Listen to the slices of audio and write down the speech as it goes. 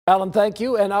Alan, thank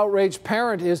you. An outraged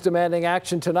parent is demanding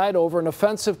action tonight over an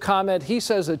offensive comment he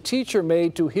says a teacher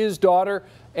made to his daughter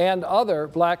and other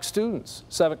black students.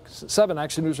 7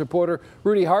 Action News reporter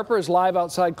Rudy Harper is live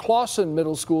outside Clawson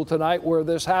Middle School tonight where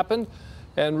this happened.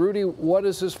 And Rudy, what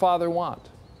does his father want?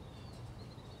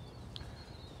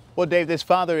 Well, Dave, this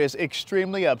father is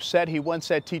extremely upset. He wants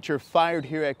that teacher fired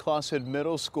here at Clawson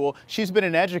Middle School. She's been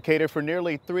an educator for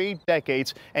nearly 3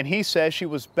 decades, and he says she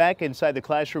was back inside the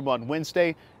classroom on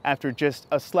Wednesday after just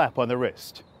a slap on the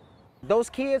wrist. Those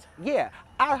kids, yeah,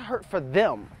 I hurt for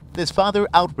them. This father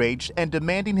outraged and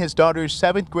demanding his daughter's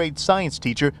 7th grade science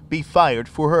teacher be fired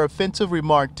for her offensive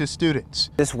remark to students.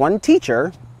 This one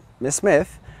teacher, Miss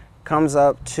Smith, comes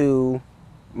up to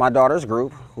my daughter's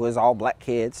group, who is all black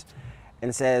kids,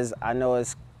 and says, I know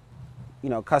it's,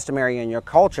 customary in your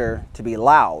culture to be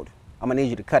loud. I'm gonna need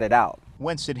you to cut it out.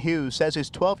 Winston Hughes says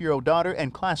his 12-year-old daughter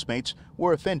and classmates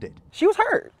were offended. She was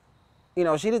hurt. She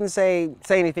didn't say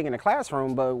anything in the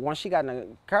classroom, but once she got in the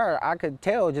car, I could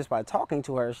tell just by talking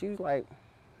to her, she was like,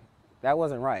 that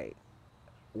wasn't right.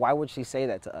 Why would she say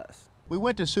that to us? We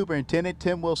went to Superintendent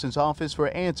Tim Wilson's office for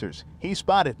answers. He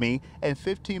spotted me, and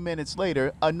 15 minutes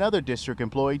later, another district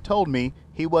employee told me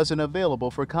he wasn't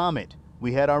available for comment.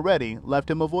 We had already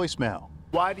left him a voicemail.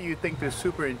 Why do you think the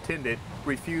superintendent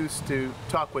refused to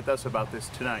talk with us about this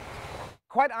tonight?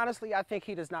 Quite honestly, I think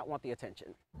he does not want the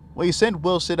attention. We sent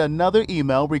Wilson another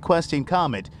email requesting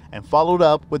comment and followed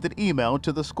up with an email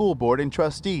to the school board and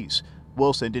trustees.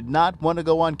 Wilson did not want to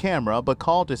go on camera, but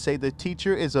called to say the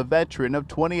teacher is a veteran of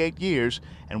 28 years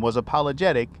and was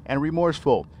apologetic and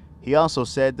remorseful. He also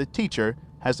said the teacher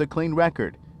has a clean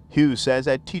record. Hughes says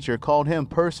that teacher called him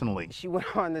personally. She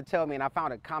went on to tell me, and I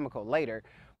found it comical later,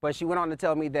 but she went on to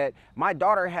tell me that my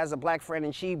daughter has a black friend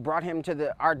and she brought him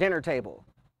to our dinner table.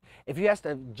 If you have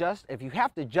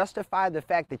to justify the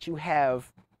fact that you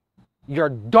have your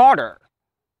daughter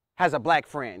has a black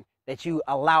friend that you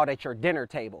allowed at your dinner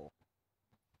table,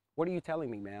 what are you telling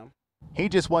me, ma'am? He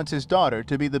just wants his daughter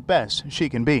to be the best she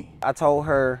can be. I told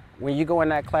her, when you go in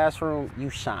that classroom, you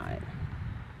shine.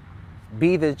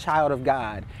 Be the child of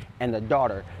God and the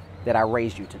daughter that I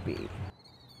raised you to be.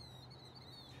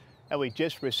 And we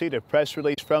just received a press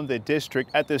release from the district.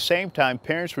 At the same time,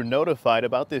 parents were notified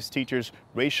about this teacher's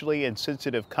racially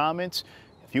insensitive comments.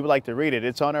 If you would like to read it,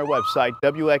 it's on our website,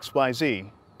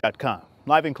 WXYZ.com.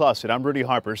 Live in Clawson, I'm Rudy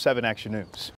Harper, 7 Action News.